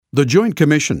The Joint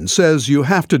Commission says you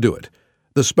have to do it.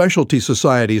 The specialty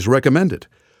societies recommend it.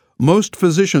 Most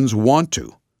physicians want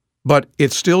to, but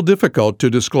it's still difficult to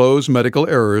disclose medical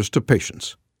errors to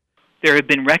patients. There have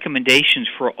been recommendations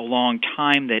for a long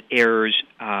time that errors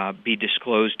be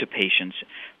disclosed to patients,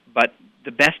 but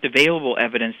the best available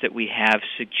evidence that we have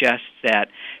suggests that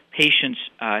patients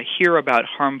hear about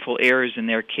harmful errors in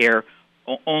their care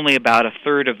only about a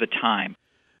third of the time.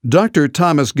 Dr.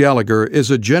 Thomas Gallagher is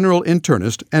a general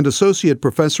internist and associate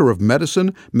professor of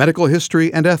medicine, medical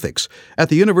history, and ethics at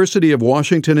the University of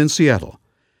Washington in Seattle.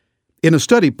 In a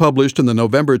study published in the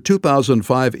November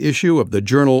 2005 issue of the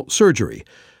journal Surgery,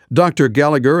 Dr.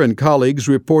 Gallagher and colleagues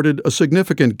reported a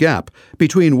significant gap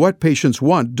between what patients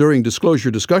want during disclosure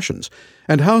discussions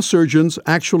and how surgeons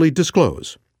actually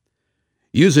disclose.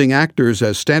 Using actors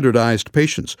as standardized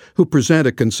patients who present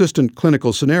a consistent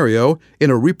clinical scenario in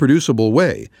a reproducible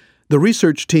way, the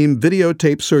research team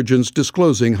videotaped surgeons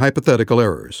disclosing hypothetical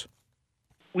errors.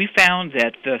 We found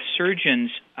that the surgeons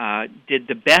did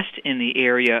the best in the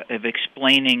area of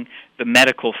explaining the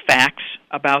medical facts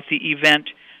about the event,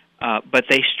 but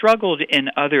they struggled in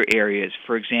other areas.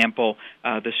 For example,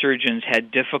 the surgeons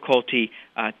had difficulty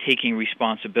taking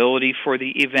responsibility for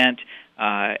the event,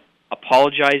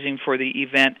 apologizing for the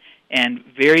event, and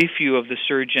very few of the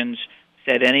surgeons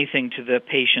said anything to the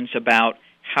patients about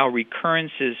how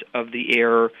recurrences of the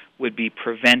error would be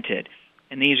prevented.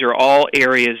 And these are all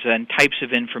areas and types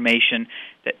of information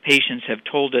that patients have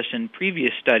told us in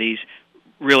previous studies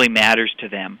really matters to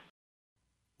them.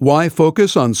 Why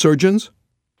focus on surgeons?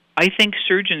 I think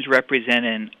surgeons represent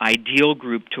an ideal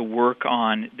group to work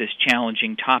on this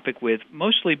challenging topic with,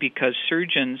 mostly because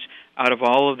surgeons, out of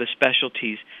all of the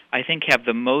specialties, I think have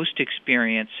the most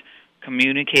experience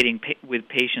communicating with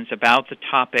patients about the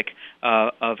topic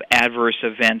of adverse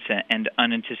events and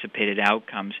unanticipated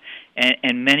outcomes.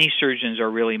 And many surgeons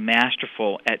are really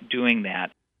masterful at doing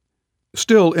that.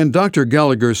 Still, in Dr.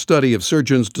 Gallagher's study of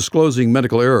surgeons disclosing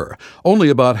medical error, only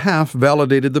about half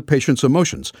validated the patient's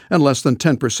emotions, and less than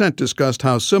 10% discussed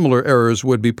how similar errors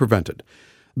would be prevented.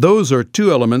 Those are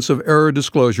two elements of error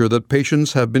disclosure that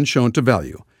patients have been shown to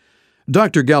value.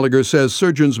 Dr. Gallagher says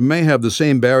surgeons may have the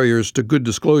same barriers to good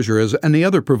disclosure as any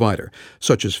other provider,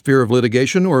 such as fear of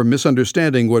litigation or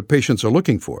misunderstanding what patients are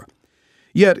looking for.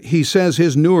 Yet, he says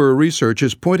his newer research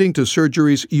is pointing to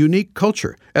surgery's unique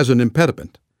culture as an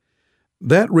impediment.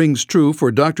 That rings true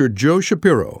for Dr. Joe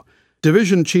Shapiro,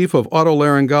 Division Chief of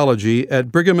Otolaryngology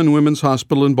at Brigham and Women's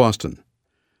Hospital in Boston.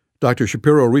 Dr.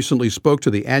 Shapiro recently spoke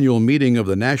to the annual meeting of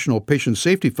the National Patient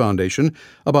Safety Foundation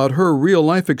about her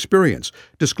real-life experience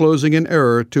disclosing an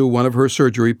error to one of her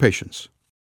surgery patients.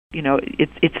 You know,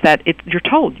 you're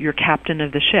told you're captain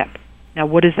of the ship. Now,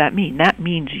 what does that mean? That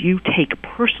means you take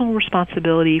personal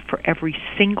responsibility for every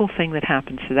single thing that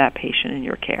happens to that patient in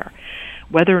your care.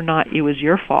 Whether or not it was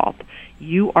your fault,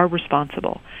 you are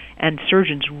responsible. And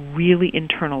surgeons really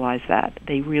internalize that.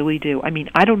 They really do. I mean,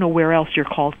 I don't know where else you're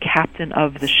called captain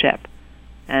of the ship.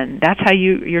 And that's how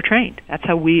you're trained. That's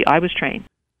how I was trained.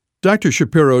 Dr.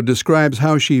 Shapiro describes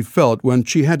how she felt when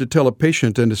she had to tell a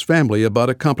patient and his family about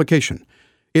a complication.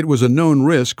 It was a known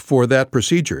risk for that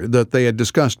procedure that they had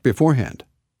discussed beforehand.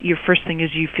 Your first thing is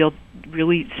you feel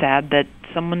really sad that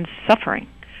someone's suffering,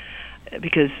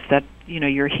 because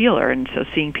you're a healer, and so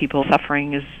seeing people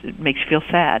suffering it makes you feel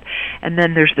sad. And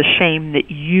then there's the shame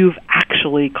that you've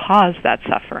actually caused that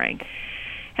suffering.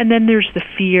 And then there's the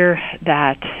fear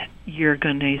that you're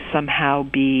going to somehow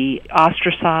be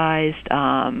ostracized,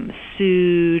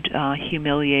 sued,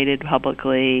 humiliated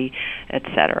publicly,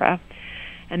 etc.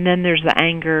 And then there's the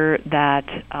anger that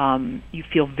you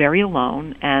feel very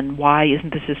alone, and why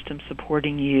isn't the system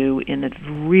supporting you in a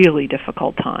really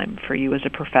difficult time for you as a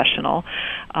professional?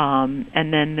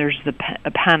 And then there's the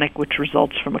panic, which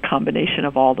results from a combination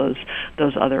of all those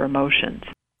other emotions.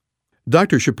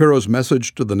 Dr. Shapiro's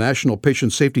message to the National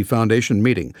Patient Safety Foundation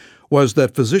meeting was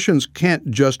that physicians can't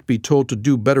just be told to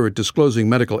do better at disclosing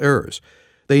medical errors.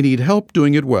 They need help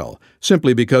doing it well,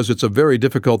 simply because it's a very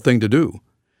difficult thing to do.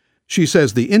 She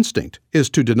says the instinct is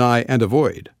to deny and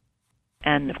avoid.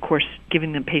 And, of course,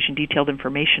 giving the patient detailed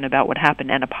information about what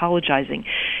happened and apologizing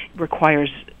requires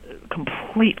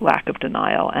complete lack of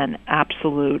denial and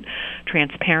absolute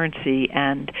transparency.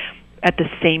 And at the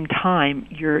same time,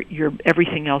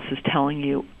 everything else is telling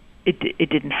you, it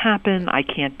didn't happen, I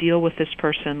can't deal with this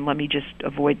person, let me just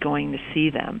avoid going to see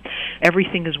them.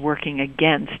 Everything is working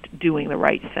against doing the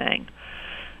right thing.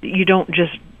 You don't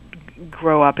just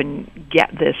grow up and get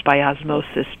this by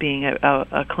osmosis being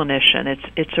a clinician.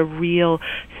 It's a real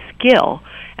skill,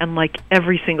 and like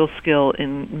every single skill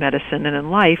in medicine and in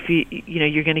life,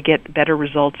 you're going to get better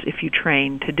results if you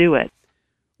train to do it.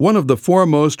 One of the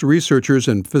foremost researchers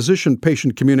in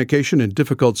physician-patient communication in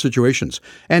difficult situations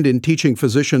and in teaching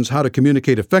physicians how to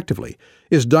communicate effectively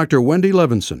is Dr. Wendy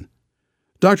Levinson.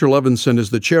 Dr. Levinson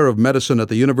is the chair of medicine at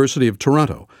the University of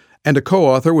Toronto and a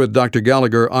co-author with Dr.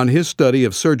 Gallagher on his study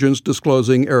of surgeons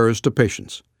disclosing errors to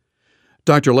patients.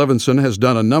 Dr. Levinson has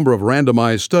done a number of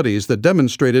randomized studies that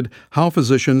demonstrated how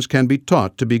physicians can be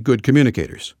taught to be good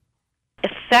communicators.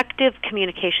 Effective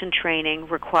communication training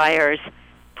requires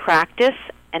practice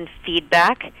and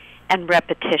feedback and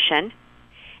repetition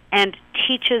and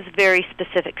teaches very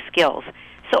specific skills.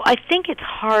 So I think it's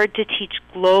hard to teach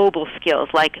global skills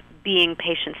like being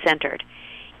patient-centered.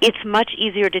 It's much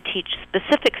easier to teach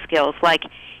specific skills like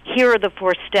here are the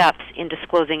 4 steps in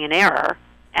disclosing an error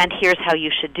and here's how you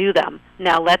should do them.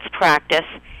 Now let's practice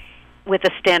with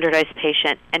a standardized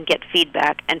patient and get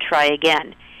feedback and try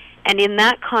again. And in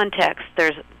that context,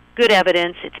 there's good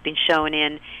evidence. It's been shown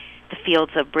in the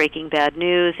fields of breaking bad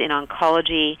news, in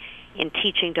oncology, in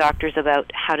teaching doctors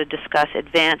about how to discuss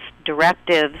advanced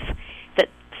directives, that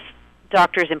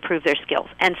doctors improve their skills.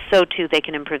 And so, too, they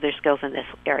can improve their skills in this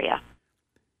area.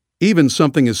 Even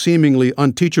something as seemingly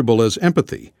unteachable as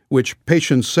empathy, which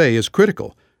patients say is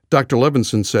critical, Dr.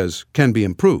 Levinson says can be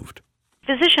improved.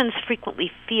 Physicians frequently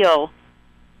feel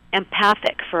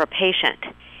empathic for a patient.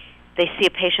 They see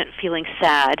a patient feeling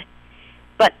sad,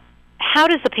 but how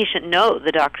does the patient know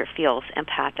the doctor feels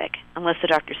empathic unless the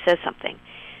doctor says something?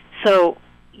 So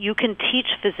you can teach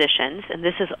physicians, and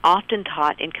this is often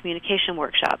taught in communication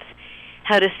workshops,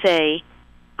 how to say,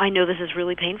 I know this is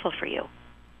really painful for you.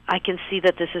 I can see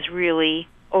that this is really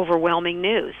overwhelming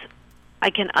news. I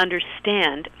can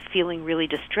understand feeling really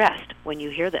distressed when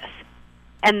you hear this.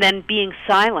 And then being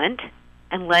silent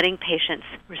and letting patients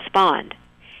respond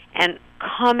and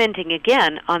commenting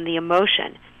again on the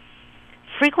emotion.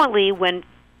 Frequently, when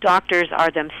doctors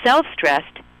are themselves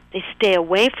stressed, they stay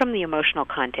away from the emotional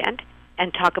content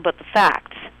and talk about the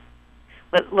facts.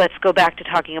 Let's go back to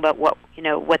talking about what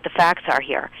the facts are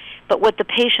here. But what the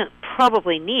patient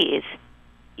probably needs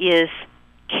is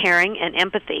caring and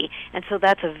empathy, and so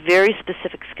that's a very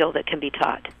specific skill that can be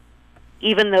taught.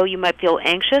 Even though you might feel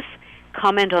anxious,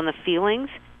 comment on the feelings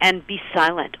and be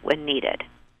silent when needed.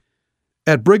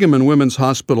 At Brigham and Women's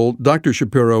Hospital, Dr.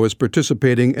 Shapiro is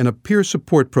participating in a peer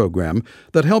support program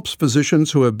that helps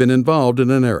physicians who have been involved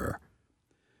in an error.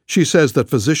 She says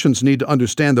that physicians need to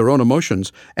understand their own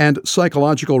emotions and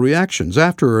psychological reactions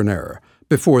after an error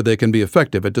before they can be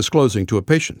effective at disclosing to a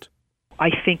patient.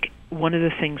 I think one of the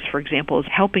things, for example, is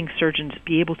helping surgeons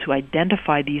be able to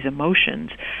identify these emotions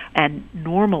and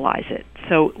normalize it.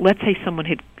 So let's say someone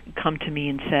had come to me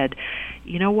and said,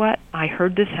 you know what, I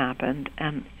heard this happened,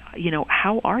 and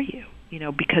how are you?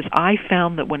 Because I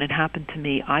found that when it happened to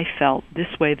me, I felt this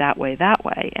way, that way,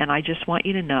 and I just want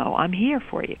you to know I'm here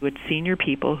for you. It's senior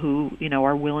people who,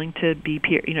 are willing to be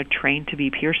peer, trained to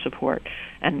be peer support,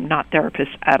 and not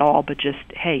therapists at all, but just,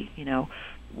 hey,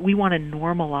 we want to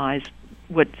normalize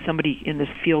what somebody in this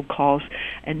field calls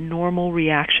a normal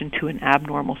reaction to an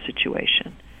abnormal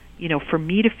situation. For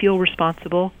me to feel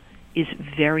responsible is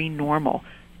very normal,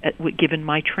 given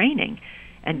my training.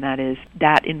 And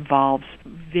that involves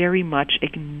very much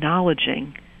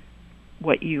acknowledging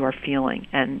what you are feeling.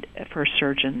 And for a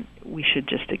surgeon, we should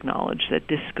just acknowledge that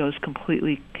this goes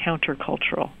completely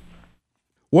countercultural.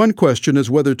 One question is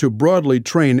whether to broadly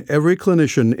train every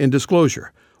clinician in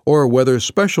disclosure, or whether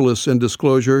specialists in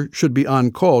disclosure should be on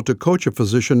call to coach a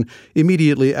physician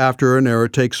immediately after an error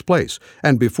takes place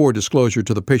and before disclosure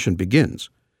to the patient begins.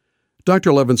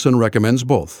 Dr. Levinson recommends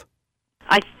both.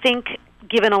 I think,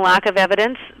 given a lack of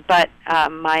evidence, but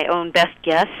my own best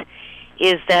guess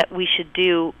is that we should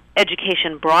do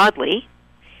education broadly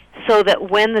so that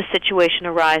when the situation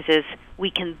arises,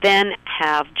 we can then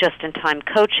have just-in-time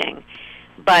coaching,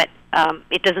 but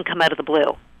it doesn't come out of the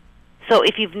blue. So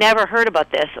if you've never heard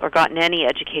about this or gotten any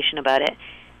education about it,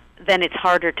 then it's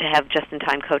harder to have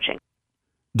just-in-time coaching.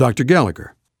 Dr.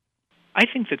 Gallagher. I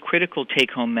think the critical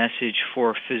take-home message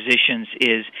for physicians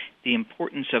is the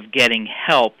importance of getting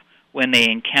help when they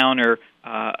encounter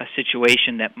a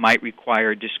situation that might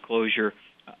require disclosure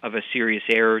of a serious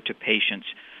error to patients.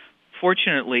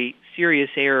 Fortunately, serious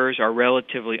errors are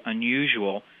relatively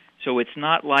unusual, so it's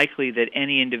not likely that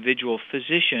any individual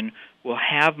physician will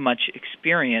have much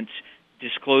experience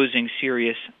disclosing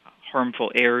serious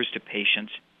harmful errors to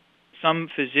patients. Some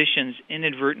physicians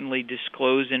inadvertently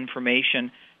disclose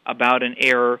information about an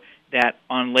error that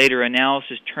on later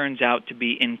analysis turns out to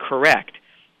be incorrect.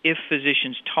 If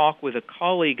physicians talk with a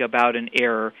colleague about an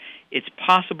error, it's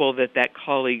possible that that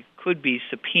colleague could be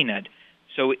subpoenaed.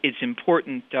 So it's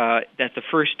important that the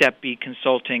first step be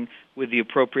consulting with the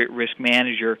appropriate risk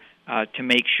manager to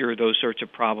make sure those sorts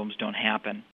of problems don't happen.